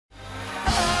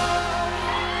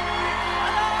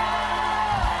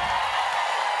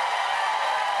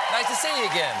see you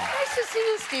again. Nice to see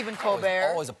you, Stephen Colbert.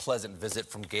 Always a pleasant visit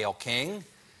from Gayle King.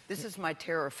 This is my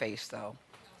terror face, though.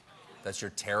 That's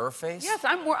your terror face? Yes,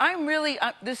 I'm really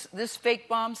this fake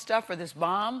bomb stuff or this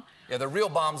bomb. Yeah, the real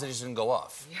bombs that just didn't go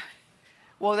off. Yeah.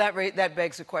 Well, that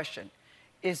begs the question: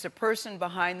 is the person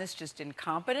behind this just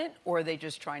incompetent, or are they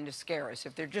just trying to scare us?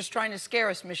 If they're just trying to scare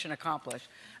us, mission accomplished.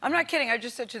 I'm not kidding. I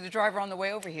just said to the driver on the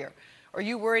way over here, "Are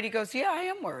you worried?" He goes, "Yeah, I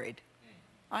am worried.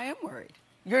 I am worried."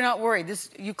 You're not worried.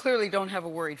 You clearly don't have a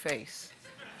worried face.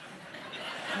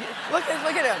 Look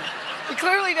at him. He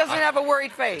clearly doesn't have a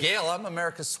worried face. Gayle, I'm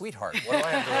America's sweetheart. What do I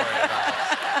have to worry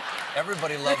about?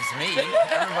 Everybody loves me.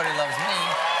 Everybody loves me.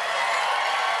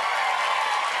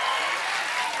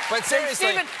 But seriously,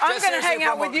 Stephen, I'm going to hang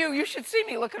out with you. You should see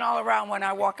me looking all around when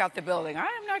I walk out the building. I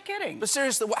am not kidding. But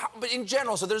seriously, but in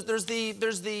general, so there's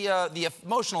the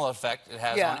emotional effect it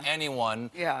has on anyone.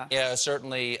 Yeah.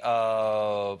 Certainly,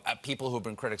 people who've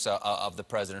been critics of the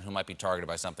president who might be targeted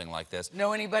by something like this.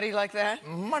 Know anybody like that?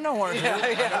 I know one or two.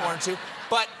 I know one or two.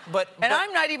 But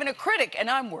I'm not even a critic, and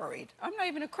I'm worried. I'm not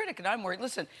even a critic, and I'm worried.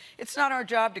 Listen, it's not our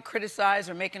job to criticize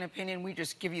or make an opinion. We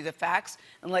just give you the facts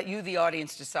and let you, the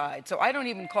audience, decide. So I don't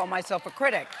even call myself a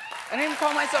critic. I don't even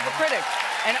call myself a critic,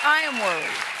 and I am worried.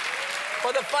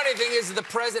 But the funny thing is that the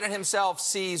president himself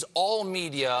sees all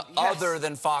media other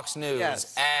than Fox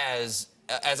News as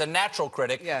a natural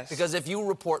critic. Because if you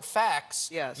report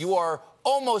facts, you are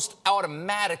almost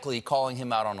automatically calling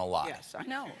him out on a lie. Yes, I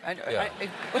know.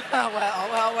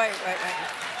 Well, wait.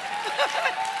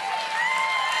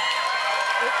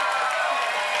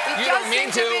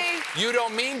 You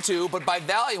don't mean to, but by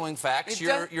valuing facts,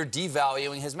 you're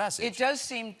devaluing his message. It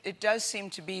does seem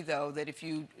to be, though, that if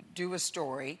you do a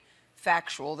story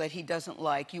factual that he doesn't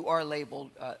like, you are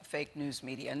labeled fake news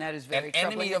media, and that is very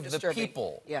troubling and disturbing. Enemy of the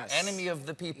people. Yes. Enemy of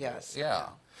the people. Yes. Yeah.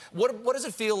 What does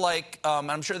it feel like?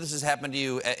 I'm sure this has happened to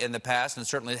you in the past, and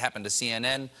certainly it happened to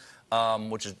CNN,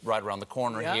 which is right around the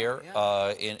corner here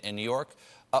in New York.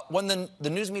 When the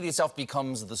news media itself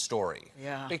becomes the story.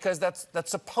 Because that's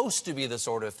supposed to be the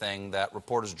sort of thing that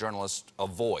reporters, journalists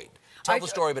avoid. Tell the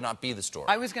story, but not be the story.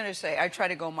 I was going to say, I try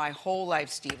to go my whole life,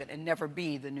 Stephen, and never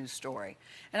be the news story.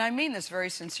 And I mean this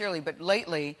very sincerely, but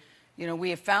lately, you know,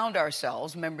 we have found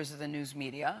ourselves members of the news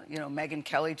media. You know, Megyn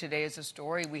Kelly today is a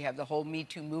story. We have the whole Me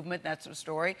Too movement, that's a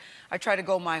story. I try to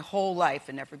go my whole life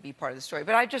and never be part of the story.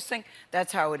 But I just think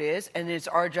that's how it is, and it's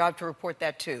our job to report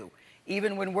that, too.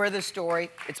 Even when we're the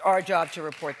story, it's our job to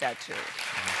report that, too.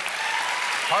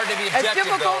 Hard to be objective,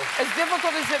 though. As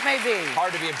difficult as it may be.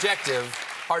 Hard to be objective.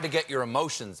 Hard to get your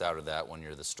emotions out of that when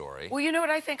you're the story. Well, you know what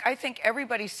I think? I think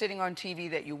everybody sitting on TV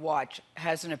that you watch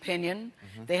has an opinion.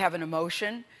 They have an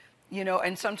emotion. You know,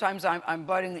 and sometimes I'm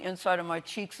biting the inside of my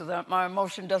cheek so that my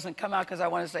emotion doesn't come out because I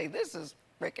want to say, this is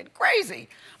freaking crazy.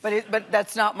 But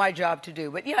that's not my job to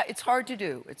do. But yeah, it's hard to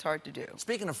do. It's hard to do.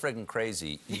 Speaking of friggin'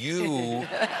 crazy, you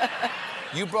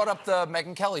brought up the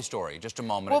Megyn Kelly story just a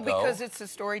moment ago. Well, because it's a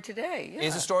story today.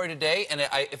 It's a story today, and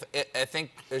I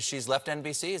think she's left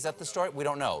NBC. Is that the story? We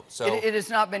don't know. So it has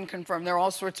not been confirmed. There are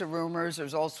all sorts of rumors.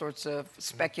 There's all sorts of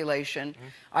speculation.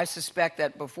 I suspect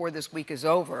that before this week is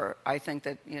over, I think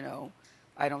that, you know,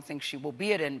 I don't think she will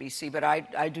be at NBC, but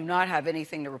I do not have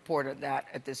anything to report of that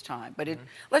at this time. But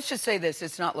let's just say this: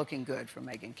 it's not looking good for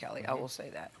Megyn Kelly. I will say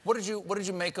that. What did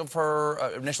you make of her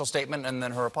initial statement and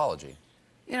then her apology?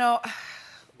 You know,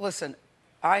 listen,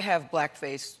 I have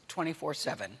blackface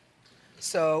 24/7,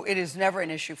 so it is never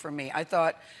an issue for me. I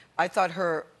thought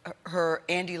her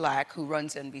Andy Lack, who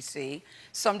runs NBC,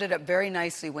 summed it up very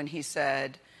nicely when he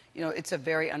said, you know, it's a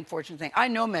very unfortunate thing. I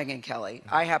know Megyn Kelly.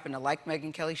 I happen to like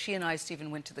Megyn Kelly. She and I, Stephen,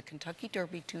 went to the Kentucky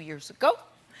Derby 2 years ago,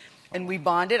 and we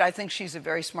bonded. I think she's a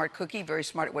very smart cookie, very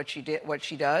smart at what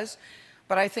she does.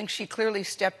 But I think she clearly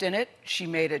stepped in it. She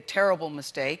made a terrible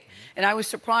mistake, and I was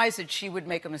surprised that she would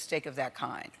make a mistake of that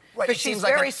kind. Because she's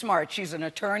very smart. She's an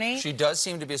attorney. She does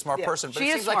seem to be a smart person, but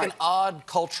it seems like an odd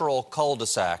cultural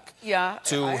cul-de-sac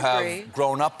to have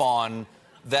grown up on.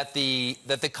 That the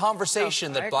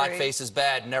conversation that blackface is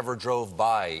bad never drove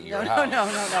by your house. No.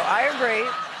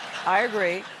 I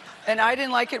agree. And I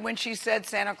didn't like it when she said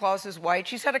Santa Claus is white.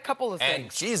 She said a couple of things.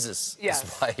 And Jesus is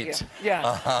white.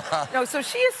 Yeah. No, so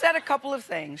she has said a couple of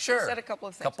things. Sure. She said a couple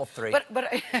of things. Couple, three. But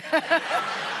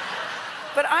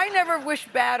I never wish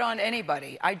bad on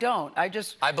anybody. I don't. I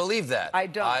believe that. I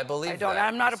don't. I believe that.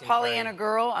 I'm not a Pollyanna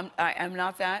girl. I'm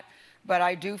not that. But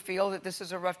I do feel that this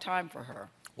is a rough time for her.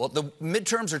 Well, the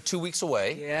midterms are 2 weeks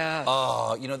away.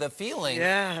 Yeah. You know, the feeling.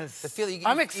 Yes. The feeling.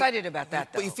 I'm excited about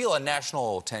that, though. But you feel a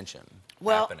national tension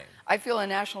happening. I feel a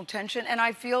national tension, and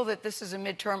I feel that this is a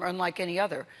midterm unlike any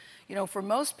other. You know, for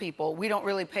most people, we don't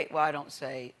really pay. Well, I don't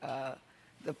say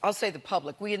I'll say the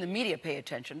public, we in the media pay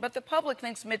attention, but the public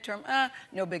thinks midterm,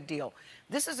 no big deal.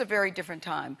 This is a very different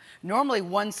time. Normally,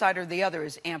 one side or the other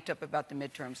is amped up about the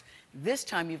midterms. This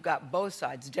time, you've got both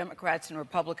sides, Democrats and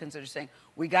Republicans, that are saying,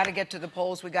 we got to get to the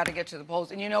polls, we got to get to the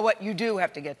polls. And you know what? You do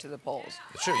have to get to the polls.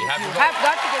 Sure, you have to vote. You have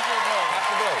got to get to the polls. You have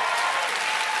to vote.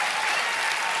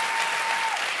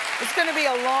 It's going to be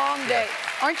a long day. Yeah.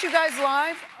 Aren't you guys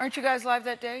live? Aren't you guys live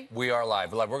that day? We are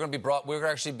live. We're going to be we're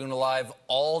actually being live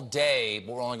all day,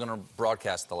 but we're only going to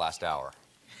broadcast the last hour.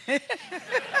 Now,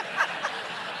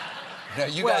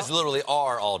 you guys literally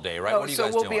are all day, right? What are you guys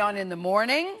doing? So we'll be on in the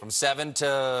morning. From 7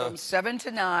 to... From 7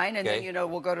 to 9, and then, you know,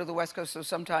 we'll go to the West Coast, so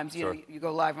sometimes you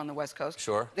go live on the West Coast.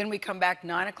 Sure. Then we come back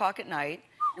 9 o'clock at night,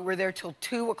 and we're there till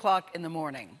 2 o'clock in the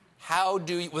morning. How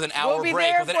do you, with an hour break,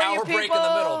 in the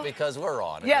middle, because we're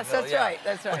on. Yes, that's right,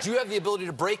 that's right. But you have the ability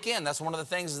to break in. That's one of the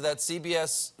things that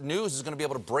CBS News is going to be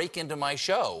able to break into my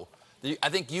show. I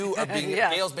think you are being,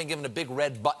 Gayle's been given a big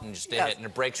red button just to hit, and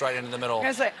it breaks right into the middle.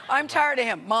 I say, I'm tired of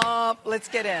him. Mom, let's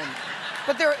get in.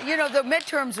 But you know, the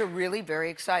midterms are really very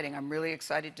exciting. I'm really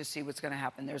excited to see what's going to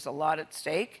happen. There's a lot at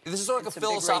stake. This is sort of like a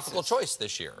philosophical choice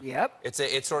this year. Yep.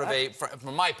 It's sort of a,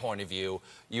 from my point of view,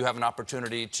 you have an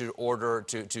opportunity to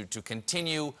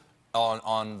continue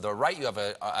on the right. You have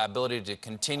an ability to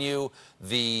continue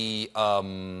the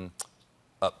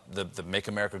Make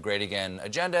America Great Again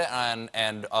agenda,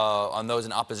 and on those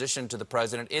in opposition to the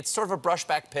president. It's sort of a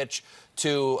brushback pitch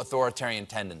to authoritarian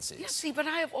tendencies. Yeah, see, but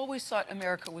I have always thought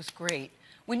America was great.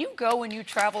 When you go and you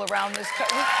travel around the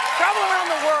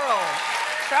world,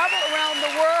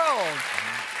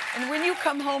 and when you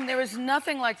come home, there is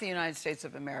nothing like the United States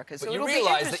of America. So but you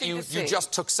realize that you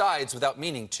just took sides without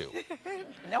meaning to.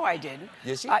 No, I didn't.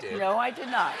 Yes, you did. No, I did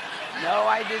not. No,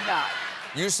 I did not.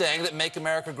 You're saying that Make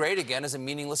America Great Again is a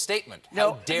meaningless statement.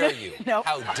 No. How dare you? No.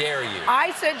 How dare you?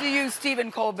 I said to you,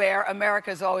 Stephen Colbert,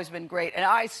 America's always been great, and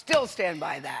I still stand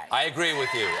by that. I agree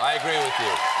with you. I agree with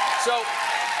you. So,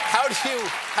 how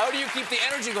do you keep the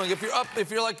energy going? If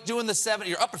you're like doing the 7,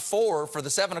 you're up at 4 for the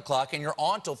 7 o'clock, and you're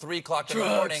on till 3 o'clock in the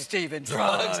morning. Stephen,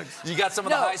 drugs. You got some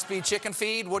of the high-speed chicken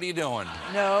feed? What are you doing?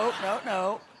 No.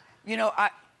 You know,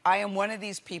 I am one of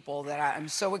these people that I'm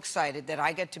so excited that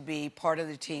I get to be part of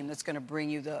the team that's going to bring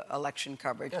you the election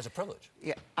coverage. Yeah, it's a privilege.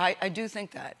 Yeah, I do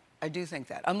think that. I do think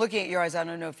that. I'm looking at your eyes. I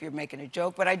don't know if you're making a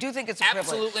joke, but I do think it's a privilege.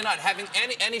 Absolutely not. Having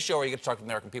any show where you get to talk to the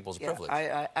American people is a privilege.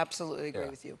 I absolutely agree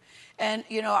with you. And,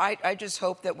 you know, I just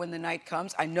hope that when the night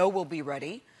comes, I know we'll be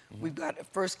ready. We've got a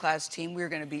first-class team. We're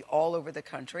going to be all over the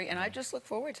country, and I just look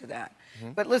forward to that.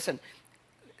 But listen,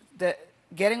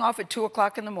 getting off at 2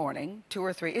 o'clock in the morning, 2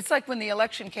 or 3. It's like when the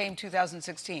election came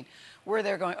 2016. We're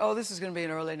there going, oh, this is going to be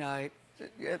an early night.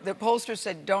 The pollsters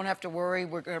said, don't have to worry.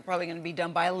 We're probably going to be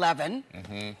done by 11.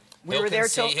 We were there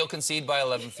till... He'll concede by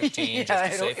 11:15,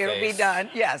 just to save it'll be done,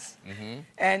 yes.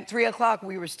 And 3 o'clock,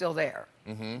 we were still there.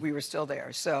 We were still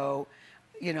there. So,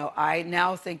 you know, I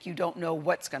now think you don't know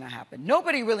what's going to happen.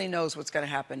 Nobody really knows what's going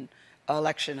to happen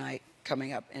election night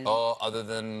coming up. Oh, other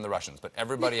than the Russians, but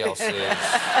everybody else is...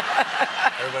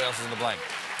 Everybody else is in the blank.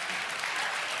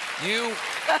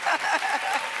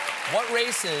 What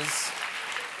races...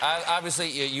 obviously,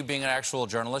 you being an actual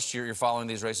journalist, you're following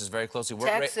these races very closely.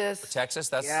 Texas,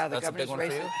 that's a big one for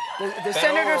you? The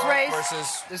senator's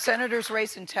race, the senator's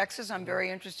race in Texas, I'm very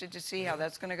interested to see how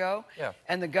that's going to go. Yeah.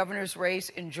 And the governor's race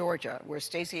in Georgia, where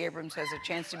Stacey Abrams has a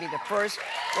chance to be the first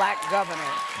black governor.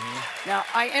 Now,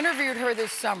 I interviewed her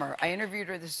this summer.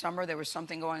 There was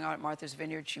something going on at Martha's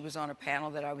Vineyard. She was on a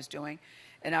panel that I was doing.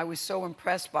 And I was so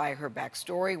impressed by her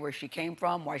backstory, where she came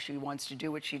from, why she wants to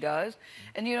do what she does.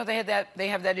 And, you know, they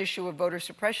have that issue of voter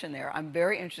suppression there. I'm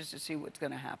very interested to see what's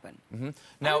going to happen.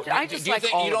 Now,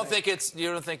 you don't think it's,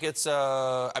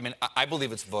 I mean, I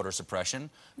believe it's voter suppression,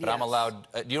 but I'm allowed,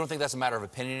 you don't think that's a matter of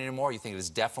opinion anymore? You think it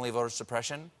is definitely voter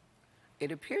suppression?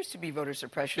 It appears to be voter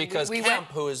suppression. Because Kemp,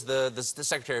 who is the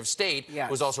Secretary of State,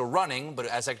 who's also running, but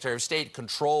as Secretary of State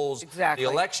controls the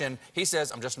election, he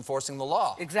says, I'm just enforcing the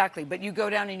law. Exactly. But you go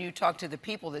down and you talk to the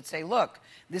people that say, look,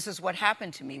 this is what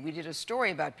happened to me. We did a story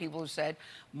about people who said,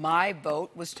 my vote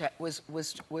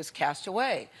was cast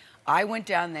away. I went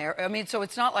down there. I mean, so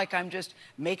it's not like I'm just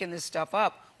making this stuff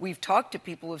up. We've talked to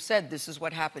people who've said, this is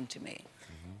what happened to me.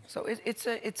 So it's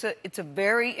a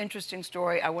very interesting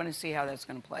story. I want to see how that's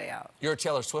going to play out. You're a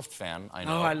Taylor Swift fan, I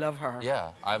know. Oh, I love her.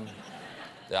 Yeah, I'm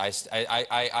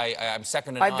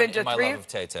second to none in my love of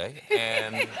Tay-Tay.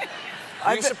 And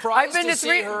are you surprised to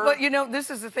see her? But you know, this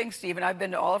is the thing, Stephen. I've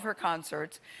been to all of her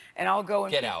concerts, and I'll go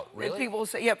and Get out, really? And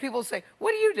people say,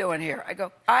 what are you doing here? I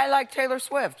go, I like Taylor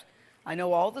Swift. I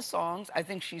know all the songs. I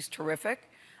think she's terrific.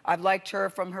 I've liked her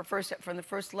from the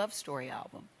first Love Story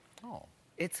album. Oh.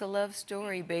 It's a love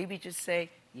story, baby. Just say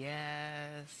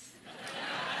yes.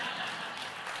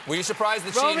 Were you surprised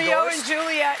that she Romeo endorsed? and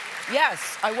Juliet.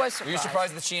 Yes, I was surprised. Were you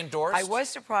surprised that she endorsed? I was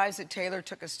surprised that Taylor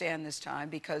took a stand this time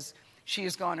because she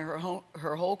has gone her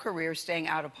whole career staying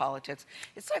out of politics.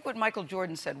 It's like what Michael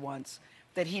Jordan said once,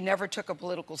 that he never took a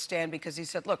political stand because he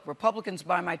said, look, Republicans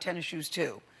buy my tennis shoes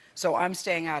too, so I'm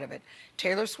staying out of it.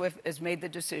 Taylor Swift has made the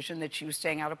decision that she was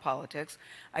staying out of politics.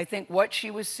 I think what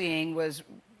she was seeing was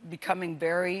becoming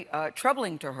very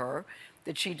troubling to her,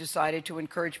 that she decided to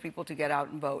encourage people to get out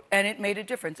and vote, and it made a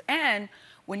difference. And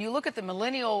when you look at the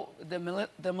millennial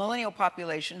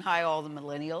population, hi all the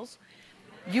millennials,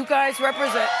 you guys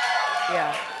represent,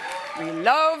 yeah, we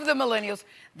love the millennials.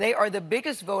 They are the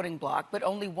biggest voting bloc, but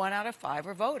only 1 out of 5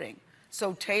 are voting.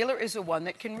 So Taylor is the one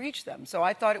that can reach them. So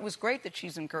I thought it was great that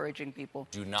she's encouraging people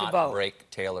to vote. Do not break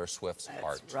Taylor Swift's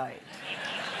heart. That's right.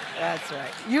 That's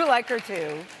right. You like her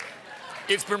too.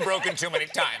 It's been broken too many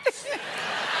times.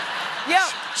 Yeah,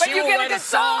 but she you will get write a good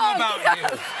song about you.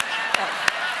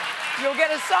 You'll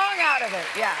get a song out of it,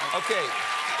 yeah. Okay.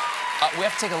 We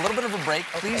have to take a little bit of a break.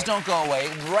 Please don't go away.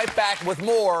 Right back with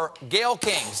more Gayle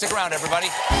King. Stick around, everybody.